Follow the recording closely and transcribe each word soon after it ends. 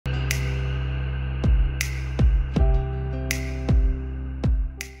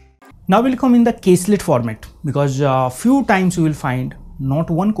Now we'll come in the caselet format, because few times you will find not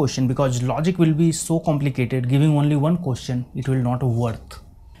one question, because logic will be so complicated. Giving only one question, it will not worth.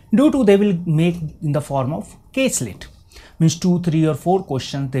 Due to they will make in the form of caselet, means 2, 3 or 4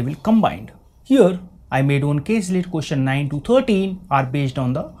 questions they will combined. Here I made one caselet. Question 9 to 13 are based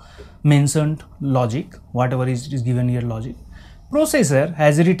on the mentioned logic, whatever is given here logic. Processor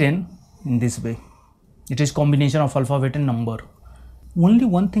has written in this way. It is combination of alphabet and number. Only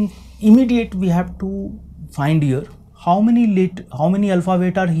one thing immediate we have to find here, how many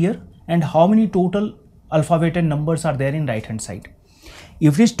alphabet are here and how many total alphabet and numbers are there in right hand side.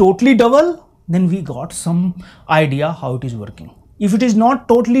 If it is totally double, then we got some idea how it is working. If it is not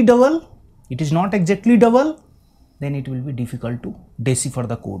totally double, it is not exactly double, then it will be difficult to decipher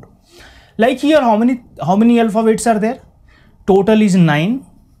the code. Like here, how many alphabets are there? Total is 9.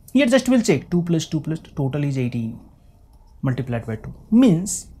 Here just we'll check 2 plus 2 plus total is 18 multiplied by 2.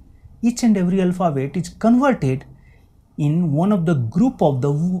 Means each and every alphabet is converted in one of the group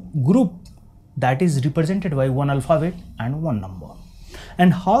that is represented by one alphabet and one number.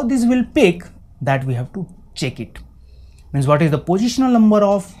 And how this will pick, that we have to check it. Means what is the positional number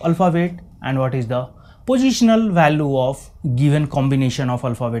of alphabet and what is the positional value of given combination of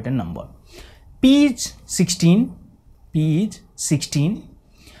alphabet and number. P is 16,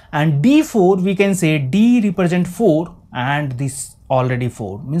 and D4 we can say D represent 4 and this already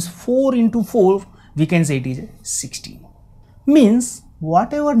 4, means 4 into 4 we can say it is 16. Means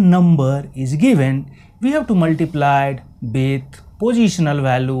whatever number is given, we have to multiply with positional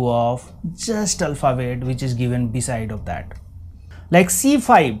value of just alphabet which is given beside of that. Like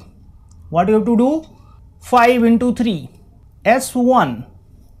C5, what you have to do? 5 into 3. S1,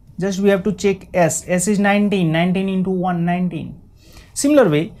 just we have to check S is 19 into 1, 19. Similar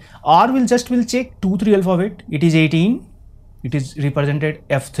way, R will check 2, 3 alphabet, it is 18, it is represented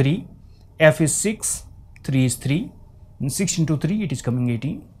F3, F is 6, 3 is 3, and 6 into 3 it is coming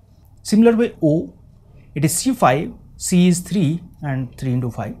 18. Similar way, O, it is C5, C is 3 and 3 into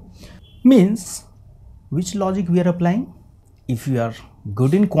 5. Means which logic we are applying? If you are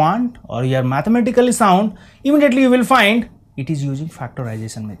good in quant or you are mathematically sound, immediately you will find it is using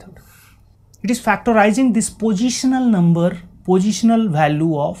factorization method. It is factorizing this positional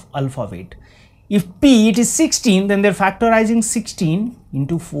value of alphabet. If P it is 16, then they are factorizing 16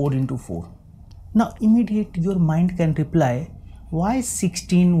 into 4 into 4. Now immediate your mind can reply, why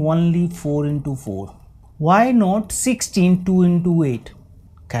 16 only 4 into 4? Why not 16 2 into 8?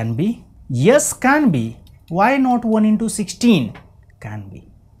 Can be? Yes, can be. Why not 1 into 16? Can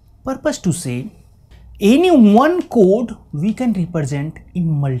be. Purpose to say, any one code we can represent in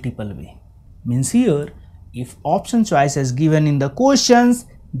multiple way. Means here, if option choice is given in the questions,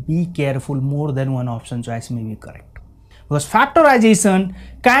 be careful, more than one option choice may be correct. Because factorization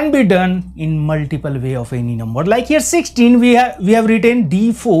can be done in multiple way of any number. Like here 16, we have written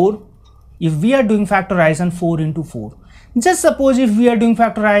D4. If we are doing factorization 4 into 4. Just suppose if we are doing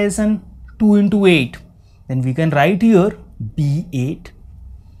factorization 2 into 8, then we can write here B8,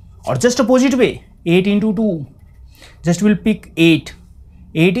 or just opposite way 8 into 2, just will pick 8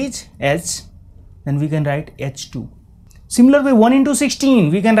 is H, then we can write H2. Similar way 1 into 16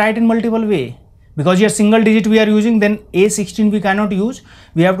 we can write in multiple way, because here single digit we are using, then A16 we cannot use,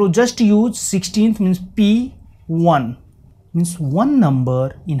 we have to just use 16th, means P1, means one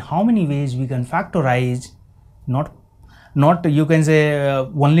number in how many ways we can factorize, not you can say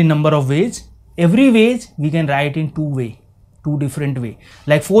only number of ways. Every way we can write in two different way.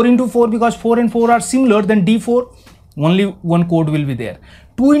 Like 4 into 4, because 4 and 4 are similar, then D4 only one code will be there.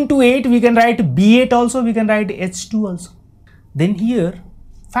 2 into 8 we can write B8 also, we can write H2 also. Then here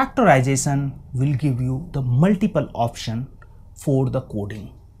factorization will give you the multiple option for the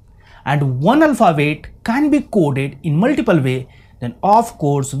coding, and one alphabet can be coded in multiple way, then of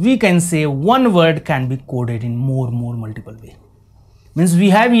course we can say one word can be coded in more multiple way. Means we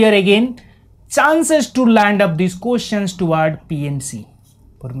have here again chances to land up these questions toward PNC,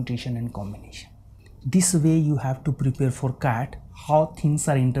 permutation and combination. This way you have to prepare for CAT, how things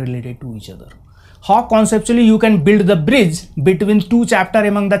are interrelated to each other. How conceptually you can build the bridge between two chapters,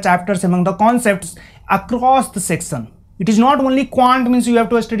 among the concepts across the section. It is not only quant, means you have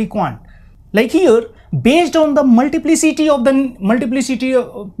to study quant. Like here, based on the multiplicity of the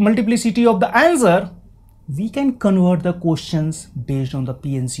answer, we can convert the questions based on the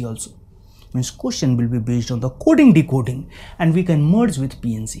PNC also. Means question will be based on the coding decoding, and we can merge with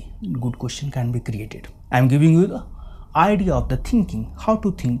PNC. Good question can be created. I am giving you the idea of the thinking, how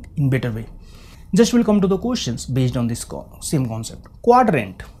to think in better way. Just will come to the questions based on this same concept.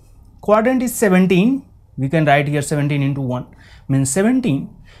 Quadrant is 17. We can write here 17 into 1, means 17.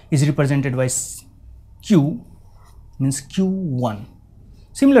 is represented by Q, means Q1.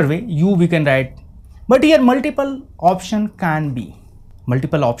 Similar way, U we can write, but here multiple option can be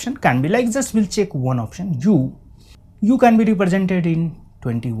like, just we'll check one option. U can be represented in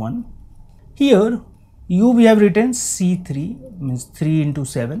 21. Here U we have written C3, means 3 into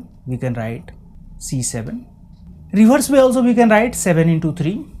 7, we can write C7. Reverse way also we can write 7 into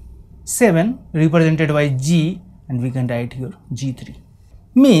 3, 7 represented by G, and we can write here G3.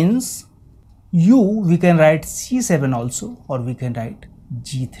 Means U we can write C7 also, or we can write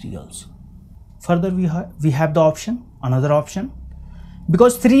G3 also. Further we have the option, another option.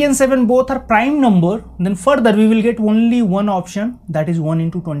 Because 3 and 7 both are prime number, then further we will get only one option, that is 1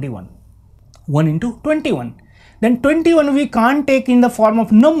 into 21. 1 into 21. Then 21 we can't take in the form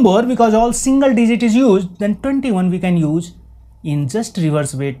of number because all single digit is used. Then 21 we can use in just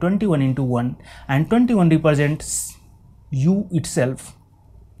reverse way, 21 into 1, and 21 represents U itself,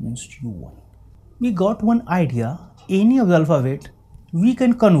 means U1. We got one idea, any of the alphabet we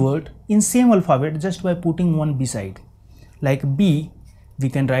can convert in same alphabet just by putting one beside. Like B, we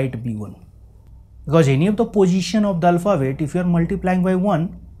can write B1. Because any of the position of the alphabet, if you are multiplying by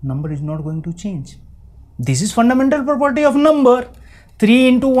 1, number is not going to change. This is fundamental property of number. 3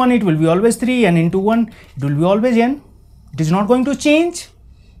 into 1 it will be always 3, n into 1 it will be always n. It is not going to change.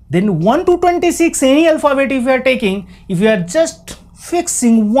 Then 1 to 26, any alphabet if you are taking, if you are just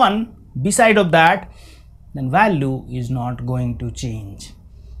fixing 1 beside of that, then value is not going to change.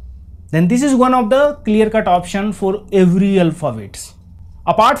 Then this is one of the clear-cut option for every alphabets.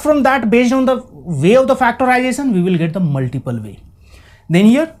 Apart from that, based on the way of the factorization, we will get the multiple way. Then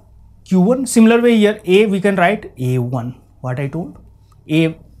here Q1, similar way here A we can write A1. What I told?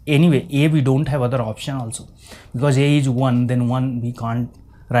 A, anyway A we don't have other option also, because A is 1, then 1 we can't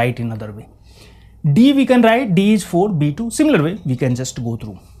write in other way. D we can write D is 4, B2. Similar way we can just go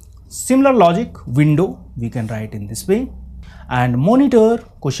through. Similar logic, window we can write in this way, and monitor,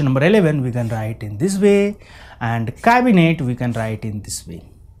 question number 11, we can write in this way, and cabinet we can write in this way.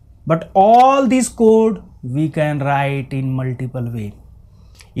 But all this code we can write in multiple way.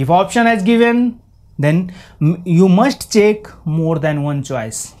 If option is given, then you must check more than one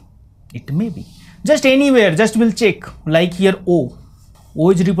choice. It may be just anywhere, just will check. Like here O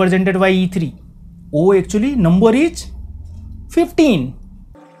is represented by E3. O actually number is 15.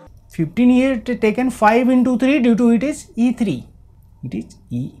 15 here taken 5 into 3, due to it is E3. It is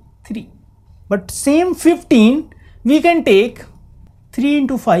E3. But same 15 we can take 3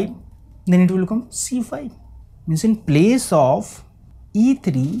 into 5, then it will become C5. Means in place of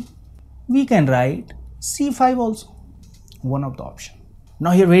E3 we can write C5 also, one of the option.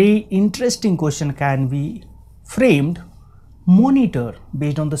 Now here very interesting question can be framed. Monitor,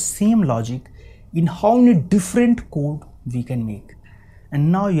 based on the same logic, in how many different code we can make. And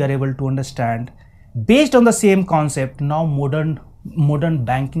now you are able to understand, based on the same concept, now modern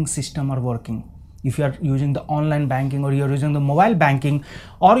banking system are working. If you are using the online banking, or you are using the mobile banking,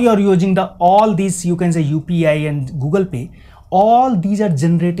 or you are using the all these, you can say UPI and Google Pay, all these are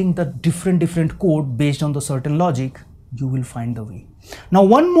generating the different code based on the certain logic. You will find the way. Now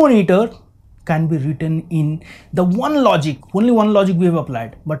one monitor can be written in the one logic, only one logic we have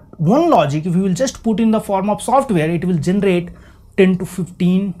applied, but one logic if you will just put in the form of software, it will generate 10 to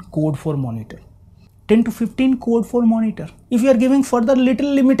 15 code for monitor. 10 to 15 code for monitor. If you are giving further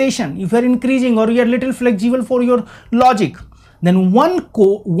little limitation, if you are increasing or you are little flexible for your logic, then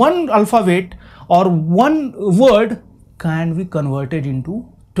one alphabet or one word can be converted into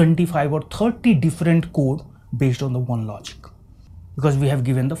 25 or 30 different code based on the one logic, because we have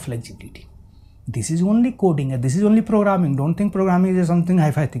given the flexibility. This is only coding and this is only programming. Don't think programming is something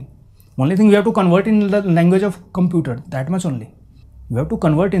hi-fi thing. Only thing we have to convert in the language of computer, that much only. You have to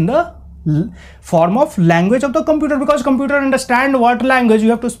convert in the form of language of the computer, because computer understand what language, you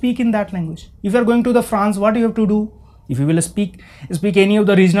have to speak in that language. If you are going to the France, what you have to do? If you will speak any of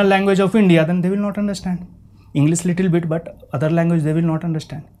the regional language of India, then they will not understand. English little bit, but other language they will not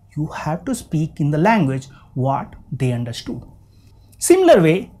understand. You have to speak in the language what they understood. Similar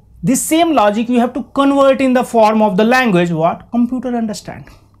way, this same logic you have to convert in the form of the language what computer understand.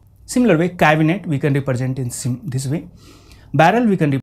 Similar way, cabinet we can represent in this way. Barrel we can